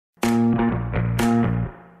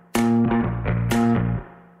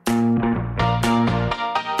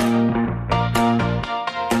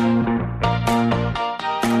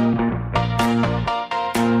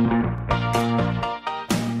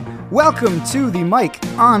Welcome to the Mike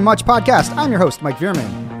on Much podcast. I'm your host, Mike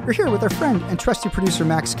Veerman. We're here with our friend and trusty producer,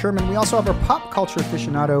 Max Kerman. We also have our pop culture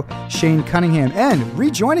aficionado, Shane Cunningham. And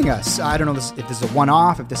rejoining us, I don't know if this is a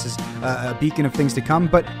one-off, if this is a beacon of things to come,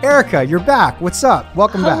 but Erica, you're back. What's up?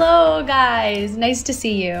 Welcome back. Hello, guys. Nice to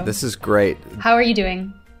see you. This is great. How are you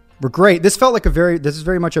doing? We're great. This felt like this is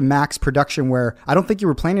very much a Max production where I don't think you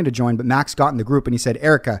were planning to join, but Max got in the group and he said,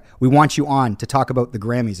 Erica, we want you on to talk about the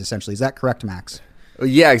Grammys, essentially. Is that correct, Max?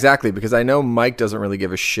 Yeah, exactly, because I know Mike doesn't really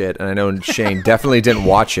give a shit, and I know Shane definitely didn't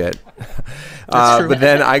watch it. But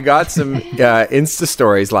then I got some Insta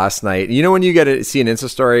stories last night. You know when you see an Insta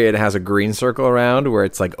story, it has a green circle around where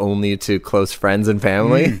it's like only to close friends and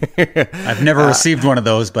family? I've never received one of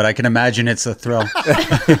those, but I can imagine it's a thrill.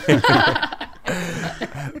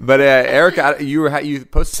 But Erica, you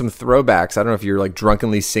posted some throwbacks. I don't know if you're like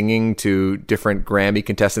drunkenly singing to different Grammy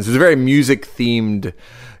contestants. It was a very music-themed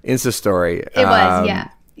Insta story. It was, yeah.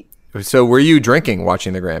 So were you drinking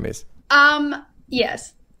watching the Grammys?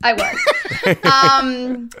 Yes, I was.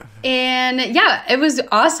 And yeah, it was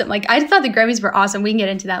awesome. Like I thought the Grammys were awesome. We can get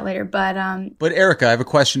into that later, but Erica, I have a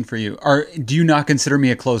question for you. Do you not consider me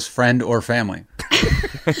a close friend or family?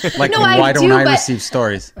 Like, No, why don't I but- receive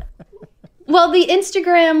stories? Well, the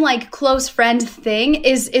Instagram like close friend thing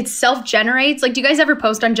it self-generates. Like, do you guys ever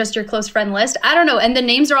post on just your close friend list? I don't know. And the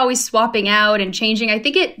names are always swapping out and changing. I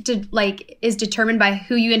think it is determined by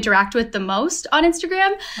who you interact with the most on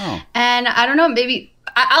Instagram. Oh. And I don't know, maybe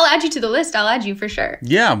I'll add you to the list. I'll add you for sure.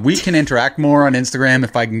 Yeah, we can interact more on Instagram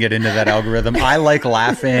if I can get into that algorithm. I like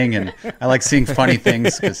laughing and I like seeing funny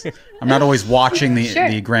things because I'm not always watching the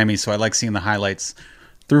Grammys, so I like seeing the highlights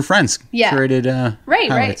through friends. Yeah. Curated Right.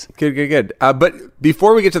 highlights. Good. But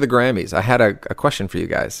before we get to the Grammys, I had a question for you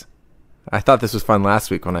guys. I thought this was fun last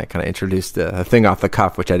week when I kind of introduced a thing off the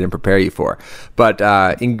cuff, which I didn't prepare you for. But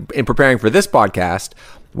in preparing for this podcast,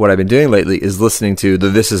 what I've been doing lately is listening to the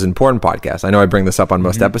This Is Important podcast. I know I bring this up on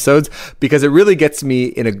most episodes because it really gets me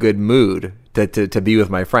in a good mood to be with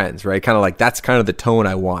my friends, right? Kind of like that's kind of the tone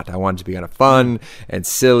I want. I want it to be kind of fun and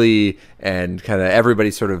silly and kind of everybody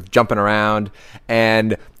sort of jumping around.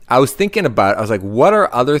 And I was thinking I was like, what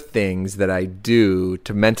are other things that I do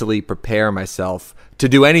to mentally prepare myself to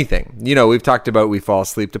do anything? You know, we've talked about we fall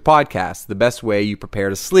asleep to podcasts. The best way you prepare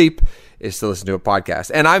to sleep is to listen to a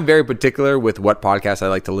podcast. And I'm very particular with what podcasts I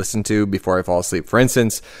like to listen to before I fall asleep. For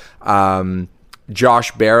instance,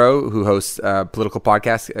 Josh Barrow, who hosts a political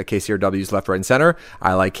podcast, KCRW's Left, Right, and Center.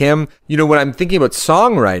 I like him. You know, when I'm thinking about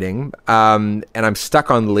songwriting and I'm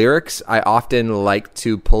stuck on lyrics, I often like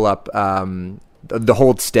to pull up the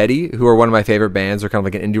Hold Steady, who are one of my favorite bands. They're kind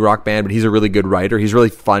of like an indie rock band, but he's a really good writer. He's really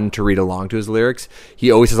fun to read along to his lyrics.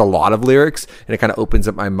 He always has a lot of lyrics, and it kind of opens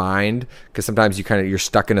up my mind because sometimes you're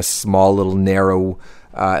stuck in a small little narrow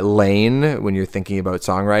lane when you're thinking about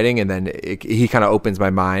songwriting, and then he kind of opens my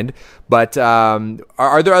mind. But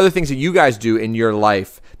are there other things that you guys do in your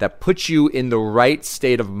life that put you in the right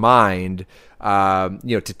state of mind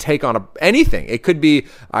to take on anything? It could be,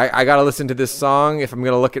 I got to listen to this song if I'm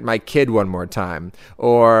going to look at my kid one more time,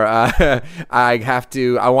 or I want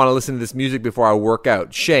to listen to this music before I work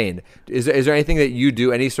out. Shane, is there anything that you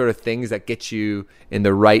do, any sort of things that get you in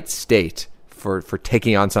the right state for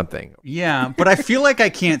taking on something? Yeah, but I feel like I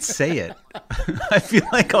can't say it. I feel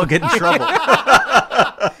like I'll get in trouble.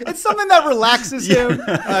 It's something that relaxes him,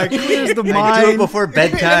 clears the mind. I do it before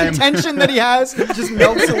bedtime. Any tension that he has just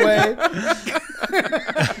melts away.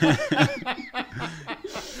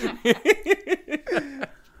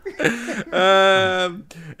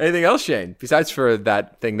 Anything else, Shane? Besides for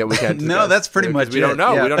that thing that we can't. No, that's pretty much it. We don't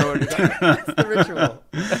know. Yeah. We don't know what you're talking about. It's the ritual.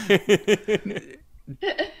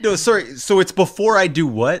 No, sorry. So it's before I do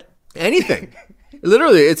what? Anything.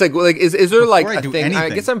 Literally, it's like is there like Before I a do thing? I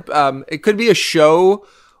anything. guess it could be a show,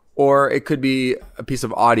 or it could be a piece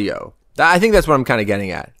of audio. I think that's what I'm kind of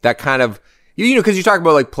getting at. That kind of because you talk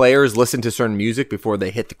about like players listen to certain music before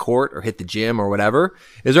they hit the court or hit the gym or whatever.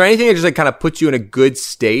 Is there anything that just like kind of puts you in a good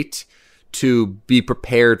state to be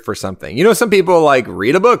prepared for something? You know, some people like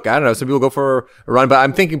read a book. I don't know. Some people go for a run, but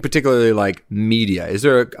I'm thinking particularly like media. Is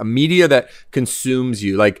there a media that consumes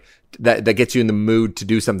you, like that gets you in the mood to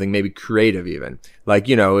do something maybe creative even? Like,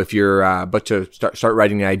 you know, if you're about to start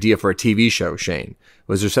writing an idea for a TV show, Shane,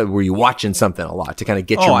 were you watching something a lot to kind of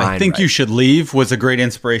get your mind I think right? You Should Leave was a great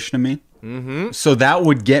inspiration to me. Mm-hmm. So that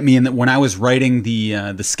would get me in when I was writing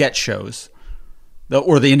the sketch shows,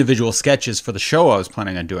 or the individual sketches for the show I was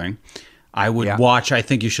planning on doing. I would watch I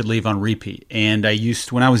Think You Should Leave on repeat. And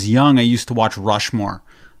when I was young, I used to watch Rushmore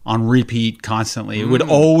on repeat constantly. It would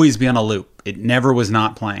always be on a loop. It never was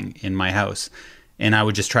not playing in my house. And I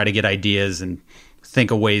would just try to get ideas and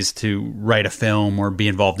think of ways to write a film or be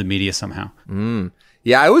involved in media somehow.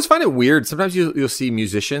 Yeah, I always find it weird. Sometimes you'll see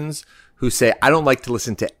musicians who say, I don't like to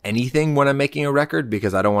listen to anything when I'm making a record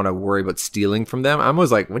because I don't want to worry about stealing from them. I'm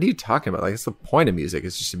always like, what are you talking about? Like, that's the point of music.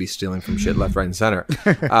 It's just to be stealing from shit left, right, and center.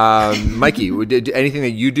 Mikey, anything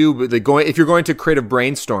that you do, if you're going to creative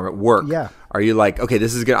brainstorm at work, are you like, okay,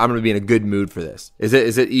 this is good. I'm going to be in a good mood for this? Is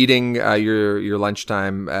it eating your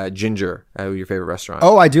lunchtime Ginger, your favorite restaurant?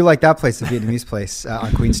 Oh, I do like that place, the Vietnamese place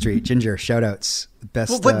on Queen Street. Ginger, shout outs.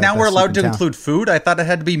 Best. But now we're allowed to include food? I thought it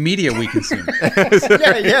had to be media we consume.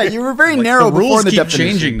 yeah, you were very narrow the rules before the keep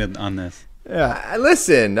definition. changing on this. Yeah.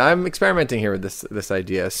 Listen, I'm experimenting here with this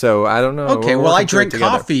idea, so I don't know. Okay, well, I drink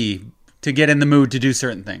coffee to get in the mood to do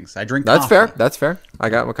certain things. I drink coffee. That's fair. I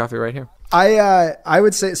got my coffee right here. I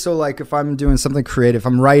would say, so like if I'm doing something creative,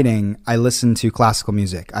 I'm writing, I listen to classical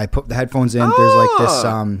music. I put the headphones in. There's like this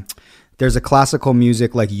there's a classical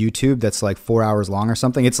music like YouTube that's like 4 hours long or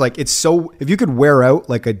something. It's like, it's so, if you could wear out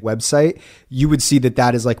like a website, you would see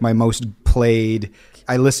that is like my most played.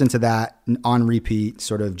 I listen to that on repeat,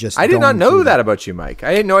 sort of just. I did not know that about you, Mike.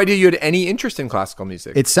 I had no idea you had any interest in classical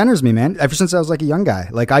music. It centers me, man. Ever since I was like a young guy,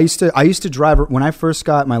 like I used to drive when I first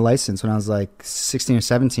got my license when I was like 16 or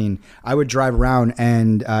 17. I would drive around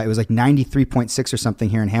and it was like 93.6 or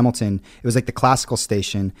something here in Hamilton. It was like the classical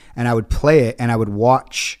station, and I would play it and I would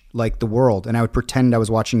watch like the world, and I would pretend I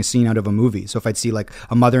was watching a scene out of a movie. So if I'd see like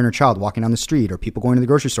a mother and her child walking down the street or people going to the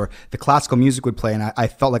grocery store, the classical music would play, and I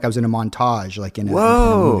felt like I was in a montage, like in a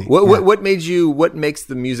movie. What makes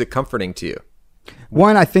the music comforting to you?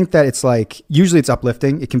 One, I think that it's like, usually it's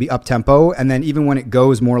uplifting. It can be up tempo. And then even when it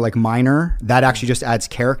goes more like minor, that actually just adds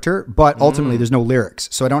character. But ultimately there's no lyrics.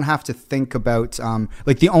 So I don't have to think about,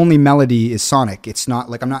 like the only melody is sonic. It's not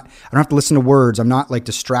like I don't have to listen to words. I'm not like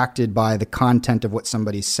distracted by the content of what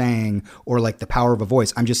somebody's saying or like the power of a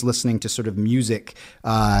voice. I'm just listening to sort of music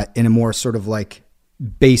in a more sort of like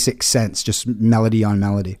basic sense, just melody on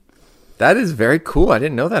melody. That is very cool. I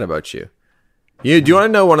didn't know that about you. Do you want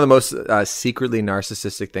to know one of the most secretly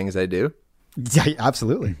narcissistic things I do? Yeah,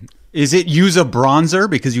 absolutely. Is it use a bronzer?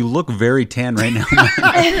 Because you look very tan right now.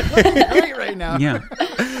 right now. Yeah.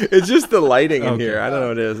 It's just the lighting in here. I don't know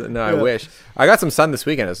what it is. No, I wish. I got some sun this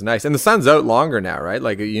weekend. It was nice. And the sun's out longer now, right?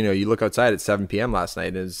 Like, you look outside at 7 p.m. last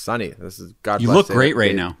night and it's sunny. This is God bless. You look great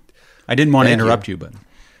right now. I didn't want to interrupt you, but...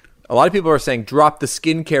 A lot of people are saying, drop the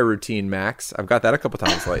skincare routine, Max. I've got that a couple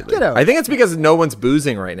times lately. Get out. I think it's because no one's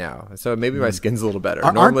boozing right now. So maybe my skin's a little better.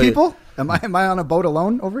 Aren't people? Am I on a boat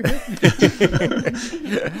alone over here?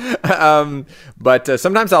 But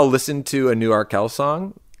sometimes I'll listen to a new Arkell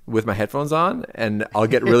song with my headphones on, and I'll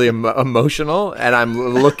get really emotional, and I'm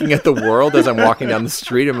looking at the world as I'm walking down the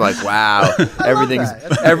street. I'm like, wow,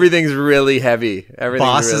 everything's really heavy.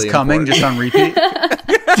 Boss really is coming, important. just on repeat.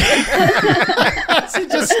 He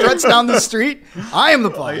just struts down the street. I am the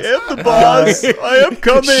boss. I am the boss. I am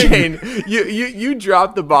coming. Shane, you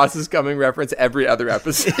drop the boss is coming reference every other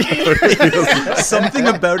episode. Something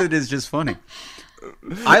about it is just funny.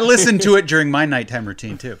 I listen to it during my nighttime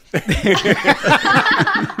routine too.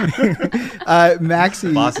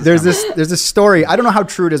 Maxie, there's this story. I don't know how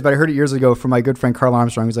true it is, but I heard it years ago from my good friend Carl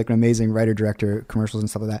Armstrong, who's like an amazing writer, director, commercials and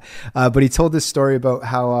stuff like that. But he told this story about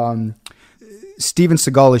how Steven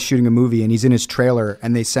Seagal is shooting a movie and he's in his trailer,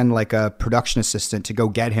 and they send like a production assistant to go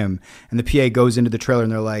get him, and the PA goes into the trailer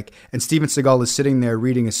and they're like, and Steven Seagal is sitting there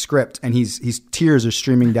reading a script, and he's tears are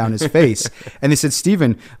streaming down his face, and they said,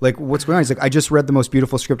 Steven, like, what's going on? He's like, I just read the most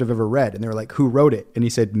beautiful script I've ever read. And they were like, who wrote it? And he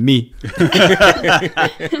said, me. I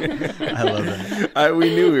love that. We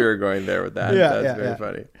knew we were going there with that. That's very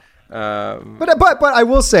funny. But I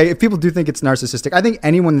will say, if people do think it's narcissistic, I think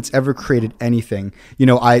anyone that's ever created anything,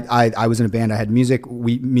 I was in a band, I had music,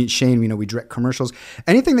 me and Shane, we direct commercials,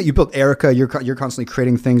 anything that you built, Erica, you're constantly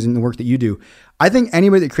creating things in the work that you do. I think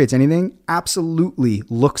anybody that creates anything absolutely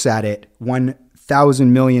looks at it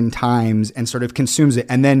 1,000 million times and sort of consumes it.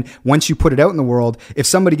 And then once you put it out in the world, if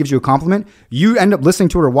somebody gives you a compliment, you end up listening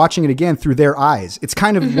to it or watching it again through their eyes. It's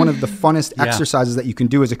kind of one of the funnest exercises that you can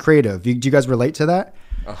do as a creative. Do you guys relate to that?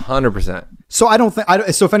 100%. So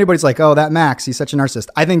so if anybody's like, oh, that Max, he's such a narcissist,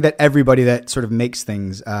 I think that everybody that sort of makes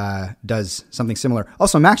things does something similar.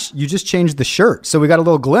 Also, Max, you just changed the shirt, so we got a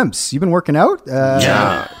little glimpse. You've been working out?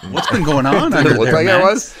 What's been going on under Did it look there, like Max?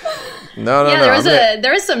 I was? No.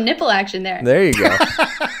 There was some nipple action there. There you go.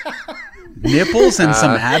 Nipples and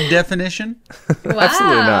some ab definition? Wow.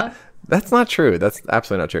 Absolutely not. That's not true. That's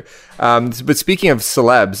absolutely not true. But speaking of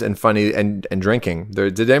celebs and funny and drinking,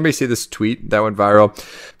 did anybody see this tweet that went viral?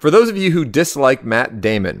 For those of you who dislike Matt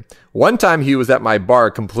Damon, one time he was at my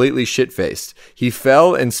bar completely shit-faced. He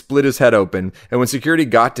fell and split his head open, and when security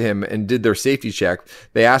got to him and did their safety check,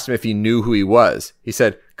 they asked him if he knew who he was. He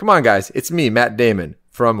said, "Come on, guys, it's me, Matt Damon,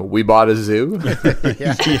 from We Bought a Zoo." Yeah,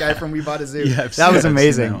 the guy from We Bought a Zoo. Yeah, that was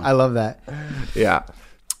amazing. I love that. Yeah.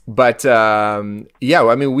 But yeah,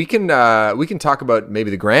 I mean, we can talk about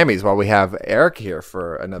maybe the Grammys while we have Eric here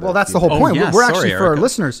for another. Well, that's the whole point. We're actually, for our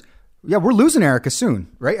listeners. Yeah, we're losing Erica soon,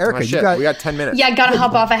 right, Erica? We got 10 minutes. Yeah, I gotta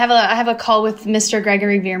hop off. I have a call with Mr.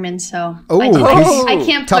 Gregory Veerman, so I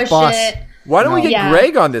can't push it. Why don't we get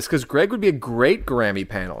Greg on this? Because Greg would be a great Grammy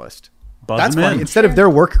panelist. That's funny. Instead of their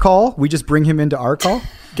work call, we just bring him into our call.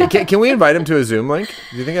 Can we invite him to a Zoom link?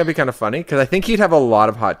 Do you think that'd be kind of funny? Because I think he'd have a lot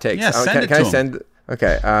of hot takes. Yeah, send it to him.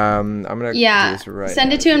 Okay, I'm gonna do this right.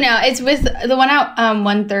 Send it to him now. It's with the one out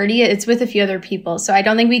 1:30. It's with a few other people, so I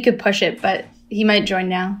don't think we could push it, but he might join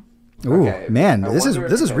now. Ooh, okay. Man, this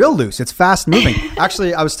is real loose. It's fast moving.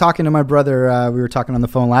 Actually, I was talking to my brother. We were talking on the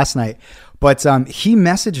phone last night, but he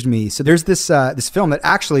messaged me. So there's this film that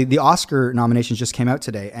actually the Oscar nominations just came out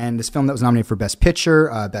today, and this film that was nominated for Best Picture,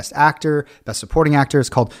 Best Actor, Best Supporting Actor is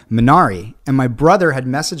called Minari. And my brother had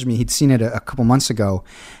messaged me. He'd seen it a couple months ago.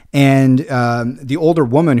 And the older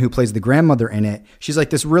woman who plays the grandmother in it, she's like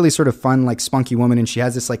this really sort of fun, like spunky woman. And she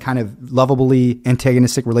has this like kind of lovably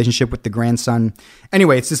antagonistic relationship with the grandson.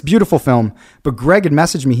 Anyway, it's this beautiful film. But Greg had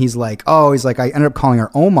messaged me. He's like, I ended up calling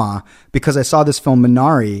her Oma because I saw this film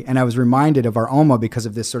Minari. And I was reminded of our Oma because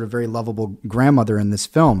of this sort of very lovable grandmother in this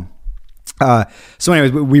film. So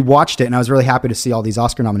anyways, we watched it and I was really happy to see all these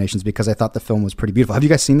Oscar nominations because I thought the film was pretty beautiful. Have you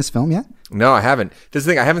guys seen this film yet? No, I haven't. This is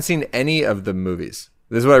the thing. I haven't seen any of the movies.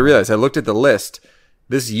 This is what I realized. I looked at the list.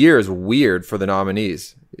 This year is weird for the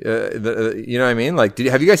nominees. You know what I mean? Like,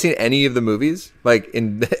 have you guys seen any of the movies? Like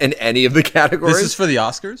in any of the categories? This is for the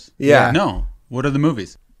Oscars? Yeah. No. What are the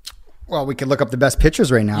movies? Well, we could look up the best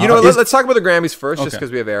pictures right now. You know, let's talk about the Grammys first, just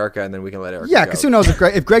because we have Erica, and then we can let Erica go. Yeah, because who knows?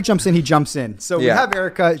 If Greg jumps in, he jumps in. So we have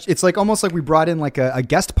Erica. It's like almost like we brought in like a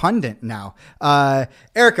guest pundit now.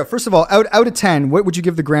 Erica, first of all, out of 10, what would you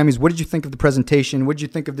give the Grammys? What did you think of the presentation? What did you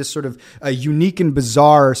think of this sort of unique and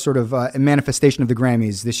bizarre sort of manifestation of the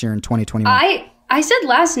Grammys this year in 2021? I said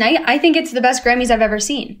last night, I think it's the best Grammys I've ever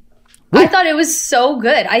seen. I thought it was so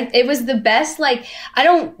good. It was the best. Like, I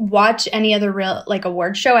don't watch any other real like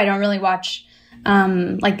award show. I don't really watch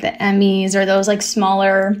like the Emmys or those like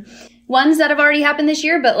smaller ones that have already happened this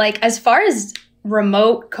year. But like as far as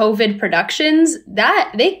remote COVID productions,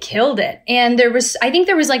 that they killed it. And I think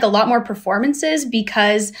there was like a lot more performances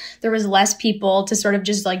because there was less people to sort of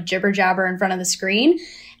just like jibber jabber in front of the screen.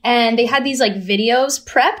 And they had these like videos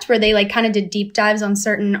prepped where they like kind of did deep dives on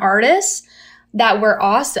certain artists that were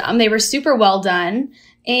awesome. They were super well done.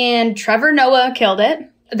 And Trevor Noah killed it.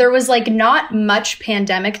 There was like not much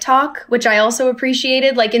pandemic talk, which I also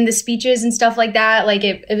appreciated, like in the speeches and stuff like that. Like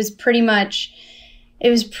it was pretty much,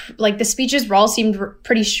 like the speeches all seemed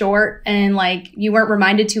pretty short and like you weren't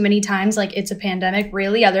reminded too many times, like it's a pandemic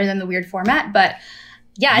really, other than the weird format. But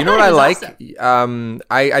yeah, you know what I like? Awesome.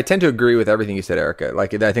 I tend to agree with everything you said, Erica.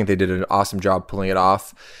 Like I think they did an awesome job pulling it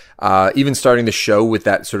off. Even starting the show with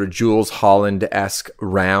that sort of Jules Holland-esque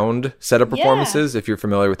round set of performances. If you're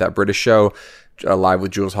familiar with that British show, Live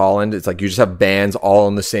with Jules Holland, it's like you just have bands all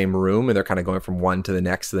in the same room and they're kind of going from one to the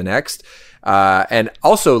next to the next. And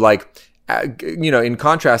also like, you know, in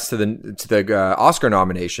contrast to the Oscar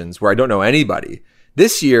nominations where I don't know anybody,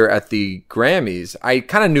 this year at the Grammys, I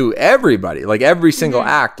kind of knew everybody, like every single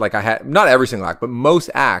act, like I had, not every single act, but most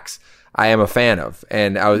acts I am a fan of.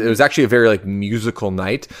 And it was actually a very like musical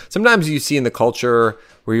night. Sometimes you see in the culture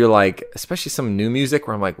where you're like, especially some new music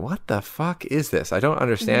where I'm like, what the fuck is this? I don't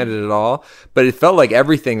understand it at all. But it felt like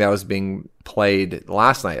everything that was being played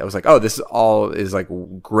last night, I was like, oh, this is like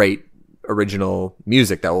great original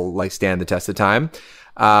music that will like stand the test of time.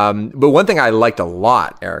 But one thing I liked a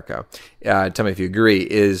lot, Erica, tell me if you agree,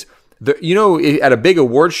 is at a big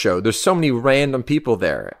award show, there's so many random people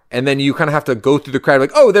there. And then you kind of have to go through the crowd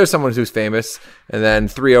like, oh, there's someone who's famous. And then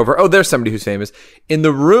 3 over, oh, there's somebody who's famous. In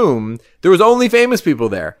the room, there was only famous people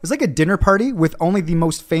there. It's like a dinner party with only the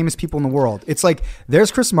most famous people in the world. It's like,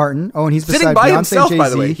 there's Chris Martin. Oh, and he's sitting by himself, Jay-Z. By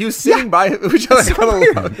the way. He was sitting by which I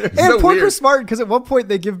and poor Chris Martin, because at one point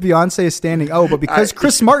they give Beyonce a standing O, but because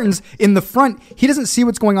Chris Martin's in the front, he doesn't see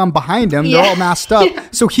what's going on behind him. They're all masked up.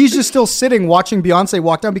 So he's just still sitting watching Beyonce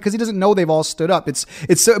walk down because he doesn't know they've all stood up.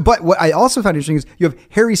 But what I also found interesting is you have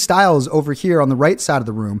Harry Styles over here on the right side of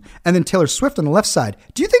the room, and then Taylor Swift on the left side.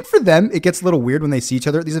 Do you think for them it gets a little weird when they see each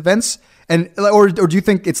other at these events? Or do you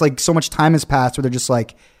think it's like so much time has passed where they're just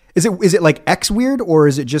like, is it like X weird, or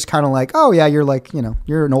is it just kind of like, oh yeah, you're like,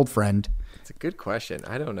 you're an old friend? It's a good question.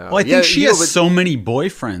 I don't know. Well, I think she has so many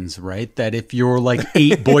boyfriends, right? That if you're like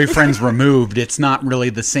 8 boyfriends removed, it's not really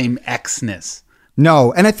the same X-ness.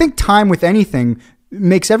 No, and I think time with anything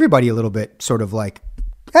makes everybody a little bit sort of like,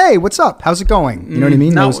 hey, what's up? How's it going? You know what I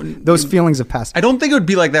mean? No, those feelings have passed. I don't think it would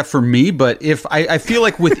be like that for me, but if I feel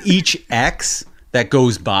like with each X that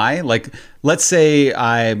goes by, like let's say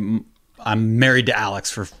I'm married to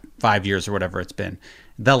Alex for 5 years or whatever it's been.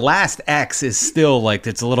 The last X is still like,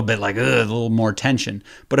 it's a little bit like, a little more tension.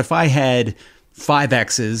 But if I had 5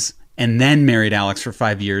 X's and then married Alex for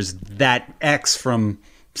 5 years, that X from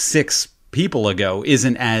 6 people ago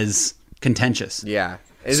isn't as contentious. Yeah.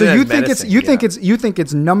 So you think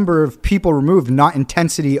it's number of people removed, not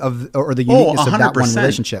intensity of or the uniqueness of that one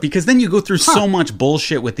relationship. Because then you go through so much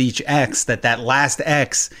bullshit with each X that last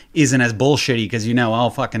X isn't as bullshitty because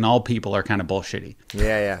all people are kind of bullshitty.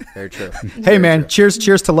 Yeah, very true. Hey man, cheers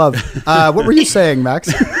to love. What were you saying,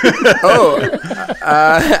 Max?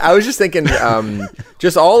 I was just thinking,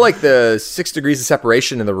 just all like the 6 degrees of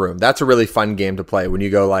separation in the room. That's a really fun game to play when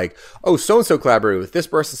you go like, oh, so and so collaborated with this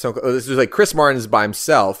person. This is like Chris Martin's by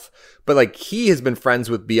himself, but like he has been friends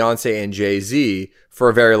with Beyonce and Jay-Z for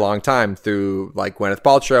a very long time through like Gwyneth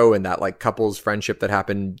Paltrow and that like couple's friendship that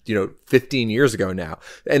happened 15 years ago now.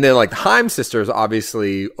 And then like the Haim sisters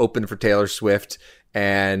obviously opened for Taylor Swift,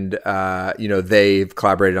 and they've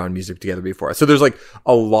collaborated on music together before. So there's like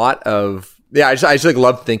a lot of I just like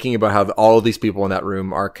love thinking about how all of these people in that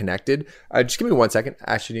room are connected. Just give me 1 second.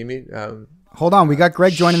 Ashley, need me? Hold on, we got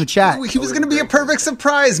Greg joining the chat. He was going to be a perfect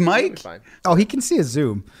surprise, Mike. Oh, he can see a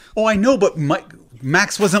Zoom. Oh, I know, but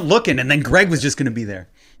Max wasn't looking, and then Greg was just going to be there.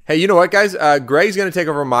 Hey, you know what, guys? Greg's going to take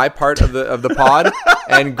over my part of the pod.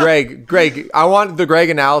 And Greg, I want the Greg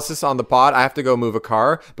analysis on the pod. I have to go move a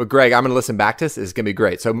car. But Greg, I'm going to listen back to this. It's going to be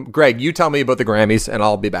great. So, Greg, you tell me about the Grammys, and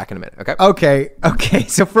I'll be back in a minute, okay? Okay.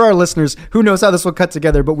 So for our listeners, who knows how this will cut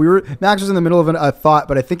together, but Max was in the middle of a thought,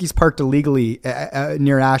 but I think he's parked illegally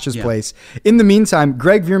near Ash's place. In the meantime,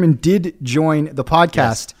 Greg Vierman did join the podcast.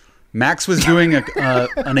 Yes. Max was doing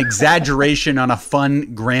an exaggeration on a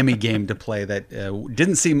fun Grammy game to play that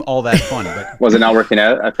didn't seem all that fun. But was it not working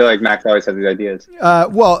out? I feel like Max always has these ideas.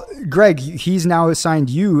 Well, Greg, he's now assigned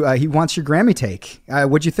you. He wants your Grammy take.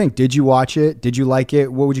 What'd you think? Did you watch it? Did you like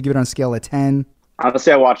it? What would you give it on a scale of 10?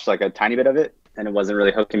 Honestly, I watched like a tiny bit of it, and it wasn't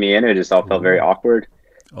really hooking me in. It just all felt very awkward.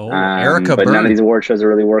 Oh, Erica but Byrne. None of these award shows are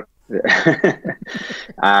really working. What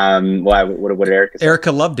did Erica say?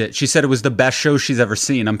 Erica loved it. She said it was the best show she's ever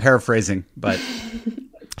seen. I'm paraphrasing, but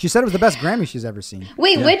she said it was the best Grammy she's ever seen.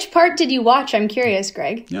 Wait, which part did you watch? I'm curious,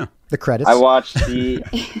 Greg. Yeah, the credits. I watched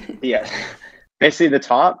basically the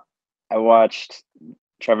top. I watched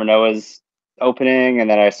Trevor Noah's opening, and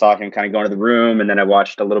then I saw him kind of go into the room, and then I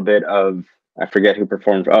watched a little bit of, I forget who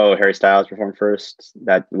performed. Oh, Harry Styles performed first.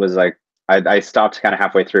 That was like, I stopped kind of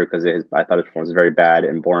halfway through because I thought his performance was very bad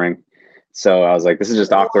and boring. So I was like, this is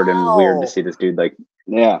just awkward and weird to see this dude like,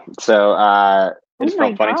 yeah. So it just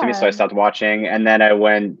felt funny to me. So I stopped watching, and then I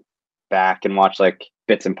went back and watched like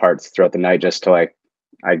bits and parts throughout the night just to like,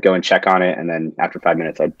 I'd go and check on it. And then after 5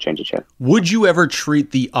 minutes, I'd change the channel. Would you ever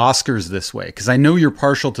treat the Oscars this way? Because I know you're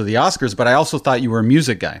partial to the Oscars, but I also thought you were a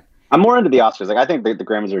music guy. I'm more into the Oscars. Like, I think the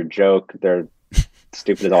Grammys are a joke. They're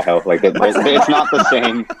stupid as all hell. Like it's not the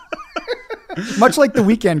same. Much like The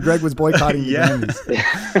Weeknd, Greg was boycotting the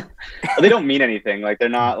Grammys. They don't mean anything. Like, they're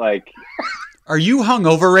not like. Are you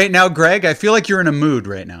hungover right now, Greg? I feel like you're in a mood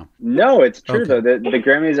right now. No, it's true though. The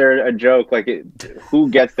Grammys are a joke. Like, who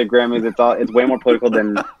gets the Grammys? It's way more political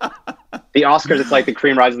than the Oscars. It's like the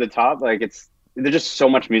cream rises to the top. Like, there's just so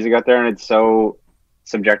much music out there, and it's so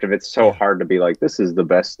subjective. It's so hard to be like, this is the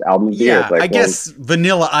best album of the year. Like, I guess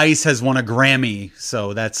Vanilla Ice has won a Grammy,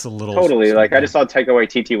 so that's a little totally like. I just saw Taika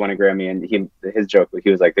Waititi won a Grammy, and his joke, he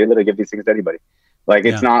was like, they literally give these things to anybody. Like,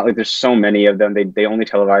 it's not like there's so many of them. They only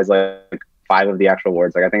televise like 5 of the actual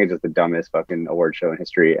awards. Like, I think it's just the dumbest fucking award show in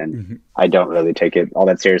history, and I don't really take it all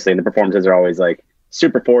that seriously. And the performances are always like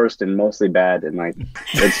super forced and mostly bad, and like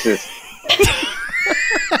it's just.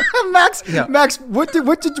 Max, what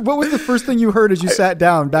was the first thing you heard as you sat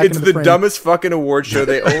down back in the frame? It's the dumbest fucking award show.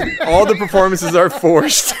 All the performances are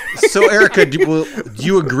forced. So, Erica, do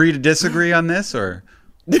you agree to disagree on this, or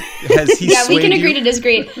has he? Yeah, we can agree to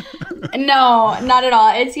disagree. No, not at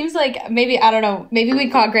all. It seems like maybe, I don't know. Maybe we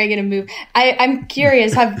caught Greg in a move. I'm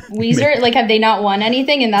curious. Have Weezer have they not won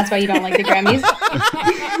anything, and that's why you don't like the Grammys?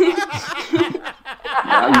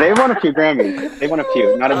 They won a few Grammys. They won a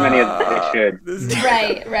few, not as many as they should.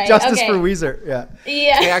 Right. Justice okay. for Weezer. Yeah.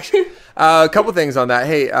 Yeah. Hey, actually, a couple things on that.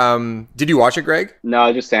 Hey, did you watch it, Greg? No, I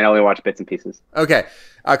was just saying I only watch bits and pieces. Okay.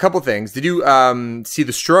 A couple things. Did you see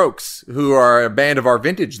the Strokes, who are a band of our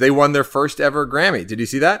vintage? They won their first ever Grammy. Did you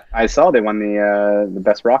see that? I saw they won the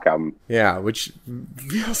best rock album. Yeah, which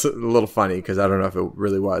feels a little funny because I don't know if it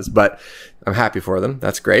really was, but I'm happy for them.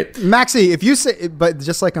 That's great. Maxie, if you say, but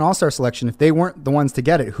just like an all-star selection, if they weren't the ones to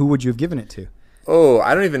get it, who would you have given it to? Oh,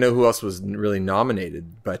 I don't even know who else was really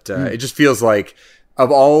nominated, but it just feels like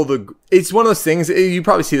of all the, it's one of those things, you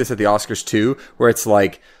probably see this at the Oscars too, where it's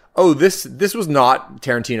like, oh, this was not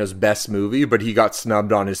Tarantino's best movie, but he got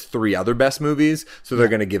snubbed on his 3 other best movies, so they're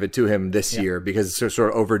going to give it to him this year because it's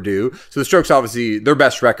sort of overdue. So the Strokes, obviously, their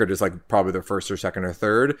best record is like probably their first or second or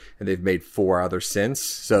third, and they've made 4 others since.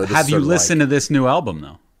 So have you listened to this new album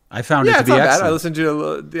though? I found it to it's be not excellent. bad. I listened to it a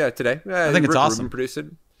little, today. I think it's awesome. Ruben produced it.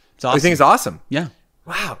 It's awesome. You think it's awesome? Yeah.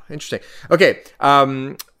 Wow, interesting. Okay,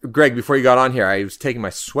 Greg, before you got on here, I was taking my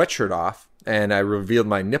sweatshirt off and I revealed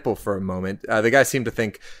my nipple for a moment. The guy seemed to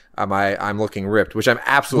think I'm looking ripped, which I'm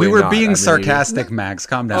absolutely We were not. being sarcastic, Max.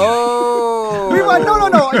 Calm down. We were,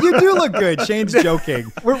 no. You do look good. Shane's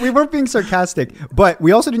joking. We weren't being sarcastic, but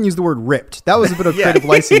we also didn't use the word ripped. That was a bit of creative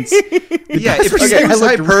license. Yeah, if you use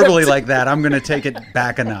hyperbole like that, I'm going to take it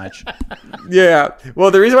back a notch. Yeah. Well,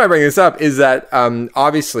 the reason why I bring this up is that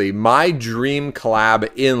obviously my dream collab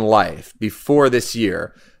in life before this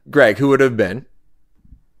year, Greg, who would have been?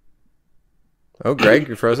 Oh, Greg,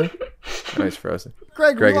 you're frozen? Oh, he's frozen.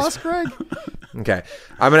 Greg, we lost Greg. Okay.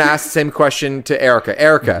 I'm going to ask the same question to Erica.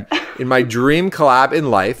 Erica, in my dream collab in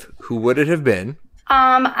life, who would it have been?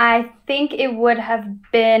 I think it would have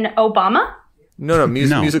been Obama. No,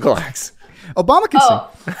 musical acts. Obama can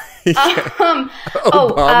sing.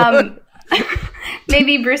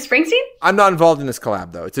 Maybe Bruce Springsteen? I'm not involved in this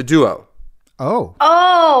collab, though. It's a duo.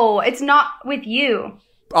 Oh, it's not with you.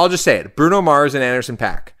 I'll just say it. Bruno Mars and Anderson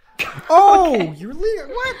 .Paak. Oh, you're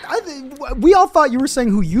what? We all thought you were saying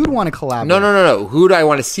who you'd want to collaborate. No. Who do I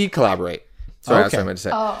want to see collaborate? Sorry, that's what I meant to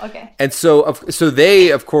say. Oh, okay. And so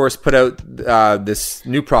they, of course, put out this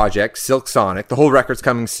new project, Silk Sonic. The whole record's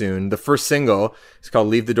coming soon. The first single is called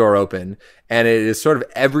 "Leave the Door Open," and it is sort of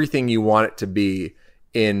everything you want it to be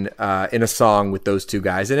in a song with those two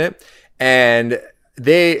guys in it. And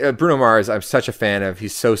Bruno Mars, I'm such a fan of.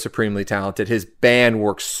 He's so supremely talented. His band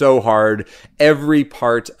works so hard. Every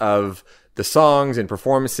part of the songs and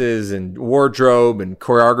performances and wardrobe and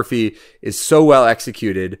choreography is so well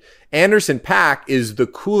executed. Anderson .Paak is the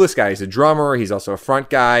coolest guy. He's a drummer. He's also a front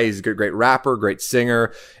guy. He's a great rapper, great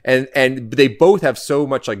singer. And they both have so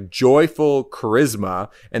much like joyful charisma,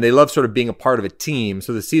 and they love sort of being a part of a team.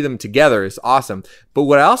 So to see them together is awesome. But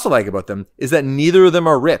what I also like about them is that neither of them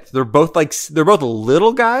are ripped. They're both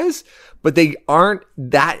little guys, but they aren't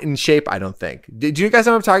that in shape, I don't think. Do you guys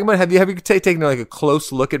know what I'm talking about? Have you taken like a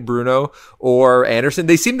close look at Bruno or Anderson?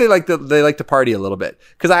 They seem they like to party a little bit.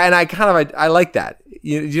 I like that.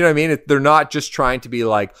 You know what I mean? They're not just trying to be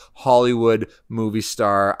like Hollywood movie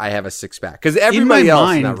star. I have a 6-pack, because everybody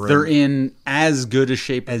else in that room, they're in as good a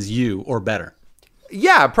shape as you or better.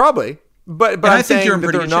 Yeah, probably. But I think you're in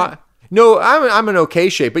pretty good shape. No, I'm in okay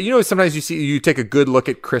shape, but sometimes you take a good look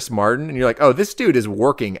at Chris Martin and you're like, oh, this dude is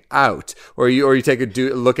working out, or you take a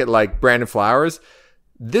look at like Brandon Flowers.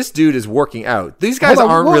 This dude is working out. These guys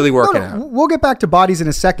aren't really working out. We'll get back to bodies in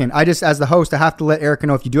a second. I just, as the host, I have to let Erica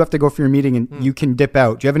know if you do have to go for your meeting and you can dip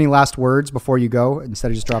out. Do you have any last words before you go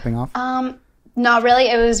instead of just dropping off? Not really.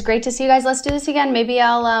 It was great to see you guys. Let's do this again. Maybe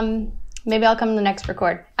I'll come to the next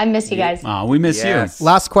record. I miss you guys. Oh, we miss you.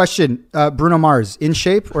 Last question. Bruno Mars, in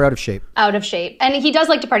shape or out of shape? Out of shape. And he does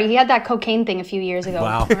like to party. He had that cocaine thing a few years ago.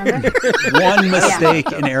 Wow. Remember? One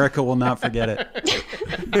mistake and Erica will not forget it.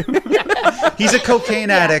 He's a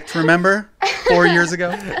cocaine addict, remember? 4 years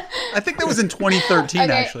ago? I think that was in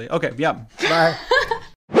 2013, actually. Okay, yeah. Bye.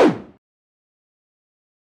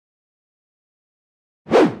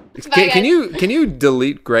 Can you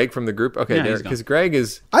delete Greg from the group? Okay, because Greg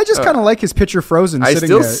is. I just kind of like his picture frozen. I sitting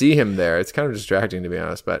still there. see him there. It's kind of distracting, to be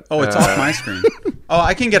honest. But it's off my screen. Oh,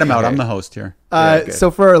 I can get him out. I'm the host here.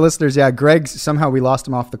 So for our listeners, Greg, somehow we lost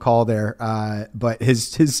him off the call there, but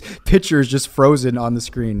his picture is just frozen on the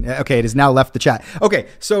screen. Okay, it has now left the chat. Okay,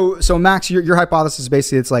 so Max, your hypothesis is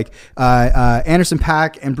basically it's like Anderson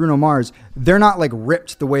 .Paak and Bruno Mars, they're not like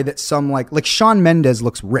ripped the way that some like Shawn Mendes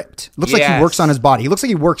looks ripped. Looks like he works on his body. He looks like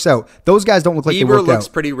he works out. Those guys don't look like they work out. Bieber looks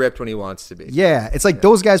pretty ripped when he wants to be. Yeah, it's like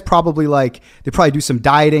those guys probably they probably do some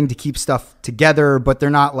dieting to keep stuff together, but they're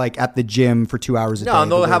not like at the gym for 2 hours a day. No,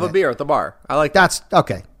 and they'll have a beer at the bar. I like that. That's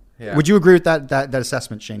okay. Yeah. Would you agree with that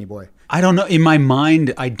assessment, Shaney boy? I don't know. In my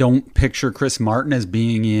mind, I don't picture Chris Martin as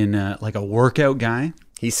being in like a workout guy.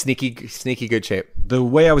 He's sneaky good shape. The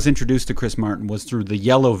way I was introduced to Chris Martin was through the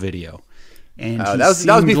Yellow video. And that was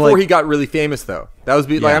before he got really famous, though. That was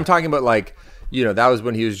like I'm talking about, like, you know, that was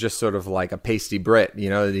when he was just sort of like a pasty Brit, you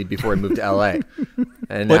know, before he moved to LA.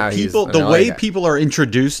 And but now people, he's the way people are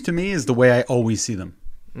introduced to me is the way I always see them.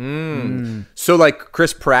 So, like,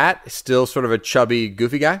 Chris Pratt, still sort of a chubby,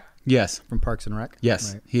 goofy guy. Yes, From Parks and Rec?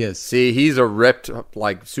 yes, Right. he is. See, he's a ripped,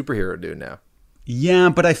 like, superhero dude now. Yeah,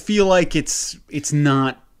 but I feel like it's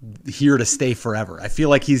not here to stay forever. I feel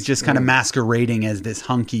like he's just kind of masquerading as this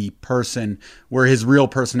hunky person where his real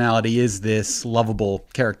personality is this lovable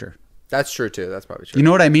character. That's true too. That's probably true. You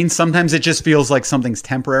know what I mean? Sometimes it just feels like something's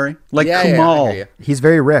temporary. Like I Kumail. hear you. He's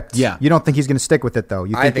very ripped. Yeah. You don't think he's going to stick with it, though?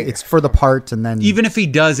 You I think, think- it's for the part and then... Even if he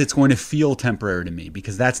does, it's going to feel temporary to me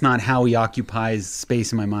because that's not how he occupies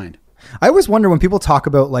space in my mind. I always wonder when people talk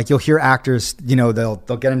about, like, you'll hear actors, you know, they'll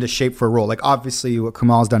get into shape for a role. Like, obviously what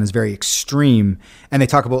Kumail's done is very extreme, and they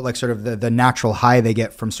talk about, like, sort of the natural high they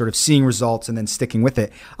get from sort of seeing results and then sticking with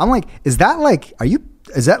it. I'm like, do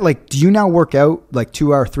you now work out like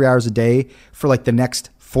 2 or 3 hours a day for like the next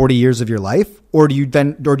 40 years of your life? Or do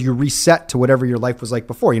you reset to whatever your life was like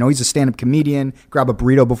before? You know, he's a stand-up comedian, grab a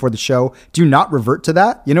burrito before the show. Do you not revert to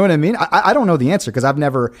that? You know what I mean? I don't know the answer because I've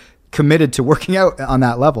never committed to working out on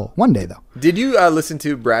that level. One day, though. Did you listen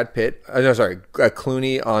to Brad Pitt?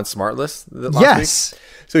 Clooney on Smartless last Yes. week?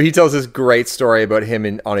 So he tells this great story about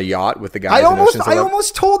him on a yacht with the guys. I in Ocean's 11.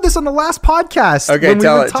 almost told this on the last podcast. Okay, when we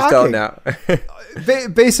were just tell it talking. now.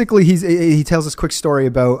 Basically, he tells this quick story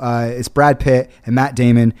about it's Brad Pitt and Matt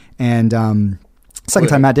Damon and second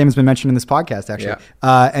time Matt Damon's been mentioned in this podcast actually.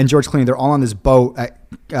 Yeah. And George Clooney. They're all on this boat at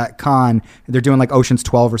Cannes. They're doing like Ocean's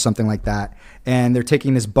 12 or something like that, and they're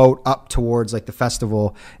taking this boat up towards like the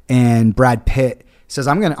festival. And Brad Pitt says,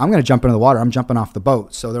 I'm gonna jump into the water. I'm jumping off the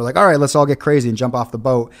boat. So they're like, all right, let's all get crazy and jump off the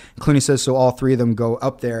boat. Clooney says, so all three of them go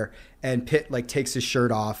up there, and Pitt like takes his shirt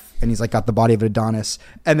off, and he's like got the body of Adonis.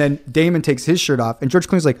 And then Damon takes his shirt off, and George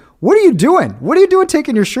Clooney's like, what are you doing? What are you doing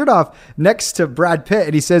taking your shirt off next to Brad Pitt?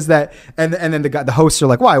 And he says that, and then the hosts are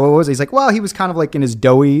like, why? What was it? He's like, well, he was kind of like in his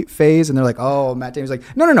doughy phase, and they're like, oh, Matt Damon's like,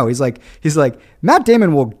 no. He's like, Matt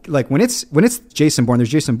Damon will, like, when it's Jason Bourne, there's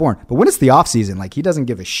Jason Bourne, but when it's the off season, like, he doesn't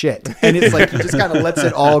give a shit, and it's like he just kind of lets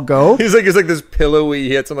it all go. He's like this pillowy.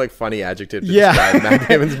 He had some like funny adjective to describe Matt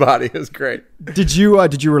Damon's body. It was great. Did you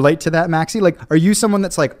relate to that, Maxie? Like, are you someone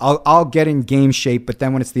that's like, I'll get in game shape, but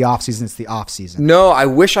then when it's the off season, it's the off season? No, I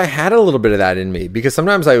wish I had a little bit of that in me, because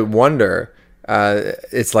sometimes I wonder.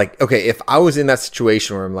 It's like, okay, if I was in that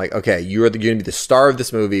situation where I'm like, okay, you're going to be the star of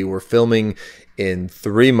this movie. We're filming in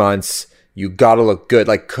 3 months. You got to look good.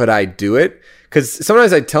 Like, could I do it? Because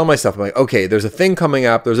sometimes I tell myself, I'm like, okay, there's a thing coming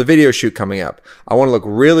up. There's a video shoot coming up. I want to look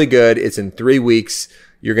really good. It's in 3 weeks.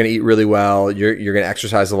 You're going to eat really well. You're going to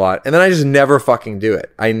exercise a lot. And then I just never fucking do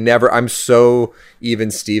it. I'm so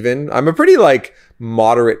even Steven. I'm a pretty like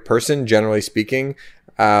moderate person, generally speaking.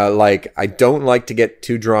 Like, I don't like to get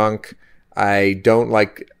too drunk. I don't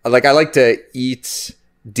like I like to eat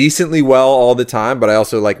decently well all the time, but I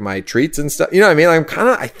also like my treats and stuff. You know what I mean?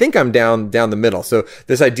 I think I'm down the middle. So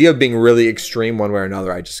this idea of being really extreme one way or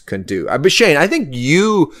another, I just couldn't do. But Shane, I think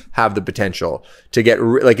you have the potential to get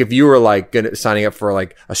like, if you were like signing up for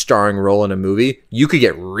like a starring role in a movie, you could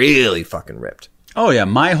get really fucking ripped. Oh yeah,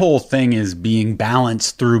 my whole thing is being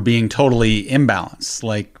balanced through being totally imbalanced.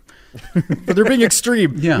 Like, But they're being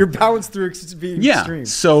extreme. Yeah. You're balanced through being extreme.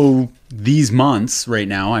 So these months right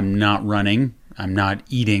now, I'm not running. I'm not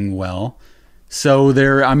eating well. So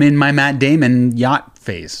I'm in my Matt Damon yacht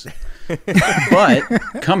phase. But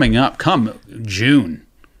come June,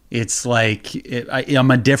 it's like I'm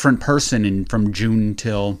a different person from June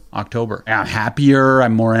till October. I'm happier.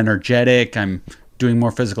 I'm more energetic. I'm doing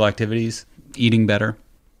more physical activities, eating better.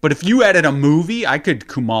 But if you added a movie, I could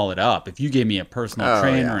Kumail it up. If you gave me a personal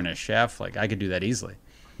trainer and a chef, like, I could do that easily.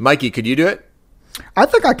 Mikey, could you do it? I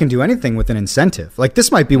think I can do anything with an incentive. Like,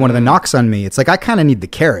 this might be one of the knocks on me. It's like, I kind of need the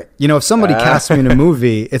carrot. You know, if somebody casts me in a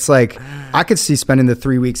movie, it's like, I could see spending the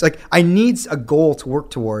 3 weeks. Like, I need a goal to work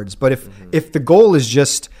towards. But if the goal is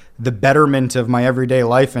just the betterment of my everyday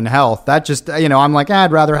life and health, that just, you know, I'm like,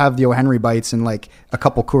 I'd rather have the O. Henry bites and like a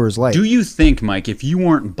couple Coors Light. Do you think, Mike, if you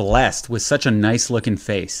weren't blessed with such a nice looking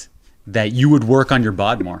face, that you would work on your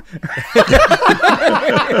bod more?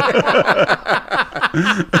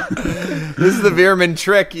 This is the Veerman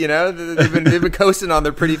trick, you know. They've been coasting on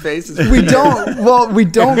their pretty faces. We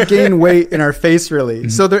don't gain weight in our face really.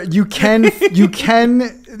 So there there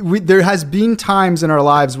has been times in our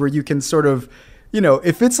lives where you can sort of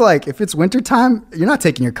if it's wintertime, you're not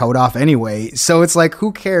taking your coat off anyway. So it's like,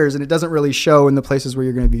 who cares? And it doesn't really show in the places where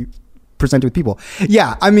you're going to be presented with people.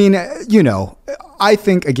 Yeah. I mean, I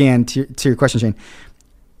think, again, to your question, Shane,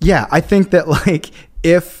 yeah, I think that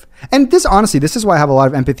and this is why I have a lot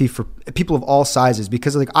of empathy for people of all sizes,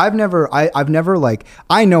 because I've never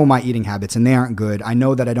I know my eating habits and they aren't good. I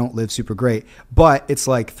know that I don't live super great, but it's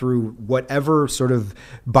like through whatever sort of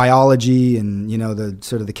biology and, the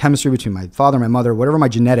sort of the chemistry between my father and my mother, whatever my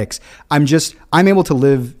genetics, I'm able to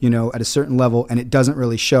live, at a certain level and it doesn't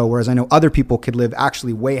really show. Whereas I know other people could live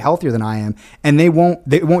actually way healthier than I am and they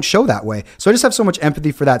won't show that way. So I just have so much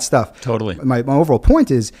empathy for that stuff. Totally. My overall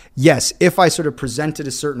point is, yes, if I sort of presented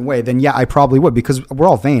a certain way, then yeah, I probably would, because we're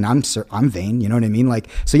all vain. I'm vain, you know what I mean?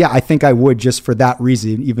 So yeah, I think I would, just for that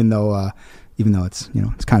reason, even though it's,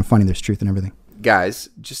 it's kind of funny, there's truth in everything. Guys,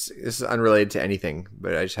 this is unrelated to anything,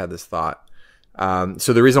 but I just had this thought.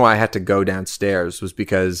 So the reason why I had to go downstairs was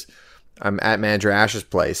because I'm at Manager Ash's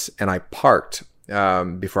place and I parked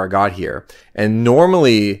before I got here. And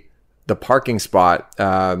normally the parking spot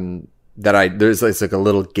there's like a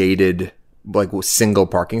little gated, like single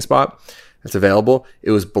parking spot that's available. It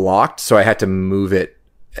was blocked, so I had to move the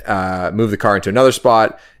car into another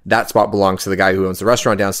spot. That spot belongs to the guy who owns the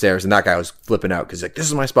restaurant downstairs, and that guy was flipping out because this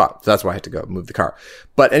is my spot. So that's why I had to go move the car.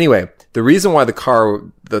 But anyway, the reason why the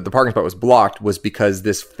parking spot was blocked was because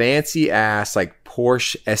this fancy ass like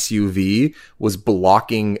Porsche SUV was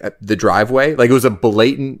blocking the driveway. Like, it was a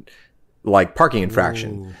blatant like parking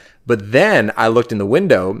infraction. Ooh. But then I looked in the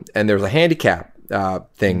window and there was a handicap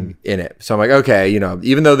thing in it. So I'm like, okay,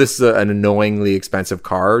 even though this is an annoyingly expensive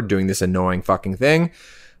car doing this annoying fucking thing,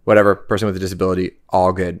 whatever, person with a disability,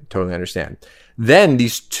 all good, totally understand. Then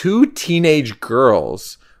these two teenage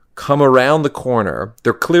girls come around the corner.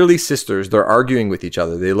 They're clearly sisters. They're arguing with each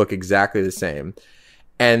other. They look exactly the same.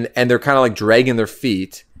 And they're kind of like dragging their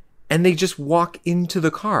feet, and they just walk into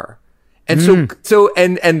the car. And so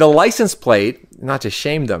the license plate, not to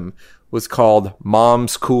shame them, was called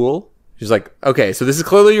Mom's Cool. She's like, okay, so this is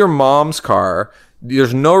clearly your mom's car.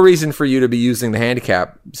 There's no reason for you to be using the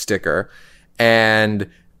handicap sticker.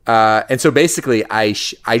 And so basically I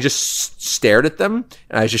just stared at them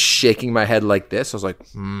and I was just shaking my head like this. I was like,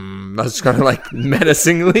 I was kind of like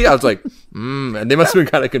menacingly. I was like, and they must have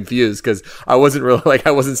been kind of confused because I wasn't really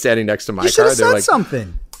I wasn't standing next to my car. You should have said like,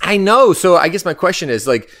 something. I know. So I guess my question is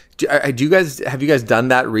have you guys done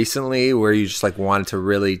that recently where you just wanted to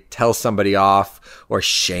really tell somebody off or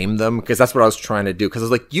shame them? Because that's what I was trying to do. Because I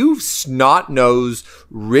was like, you snot-nosed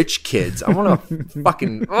rich kids. I want to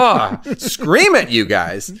fucking scream at you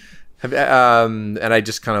guys. And I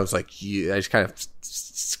just kind of was like, I just kind of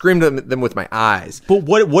screamed at them with my eyes. But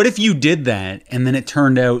what if you did that and then it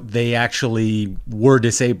turned out they actually were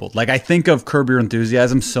disabled? Like, I think of Curb Your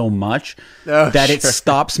Enthusiasm so much that it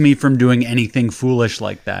stops me from doing anything foolish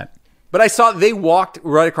like that. But I saw they walked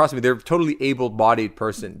right across me. They're a totally able-bodied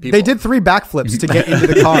people. They did 3 backflips to get into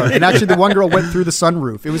the car. And actually the one girl went through the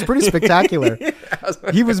sunroof. It was pretty spectacular.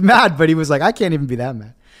 He was mad, but he was like, I can't even be that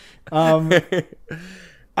mad.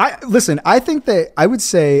 I think that I would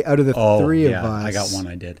say out of the three of us, I got one.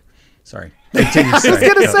 I did. Sorry. I was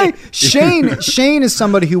gonna say Shane is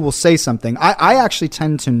somebody who will say something. I actually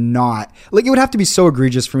tend to not it would have to be so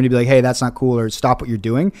egregious for me to be like, hey, that's not cool, or stop what you're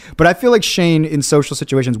doing. But I feel like Shane in social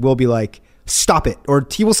situations will be like, stop it, or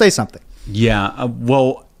he will say something. Yeah.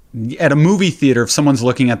 Well, at a movie theater, if someone's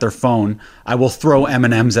looking at their phone, I will throw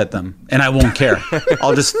M&Ms at them, and I won't care.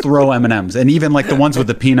 I'll just throw M&Ms, and even the ones with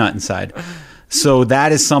the peanut inside. So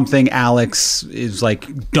that is something Alex is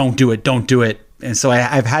like, don't do it. And so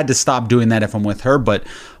I've had to stop doing that if I'm with her. But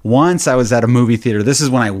once I was at a movie theater, this is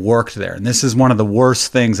when I worked there. And this is one of the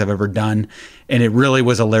worst things I've ever done. And it really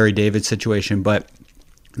was a Larry David situation. But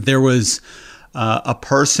there was a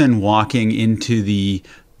person walking into the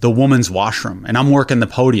woman's washroom, and I'm working the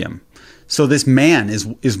podium. So this man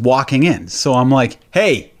is walking in. So I'm like,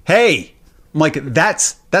 hey. I'm like,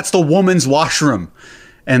 that's the woman's washroom.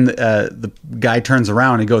 And the guy turns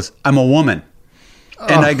around and he goes, I'm a woman.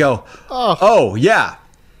 And I go, oh, yeah.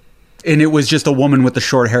 And it was just a woman with a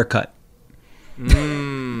short haircut.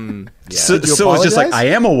 Yeah. So it's just like, I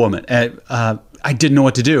am a woman. And, I didn't know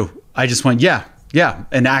what to do. I just went, yeah.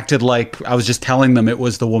 And acted like I was just telling them it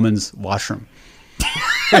was the woman's washroom.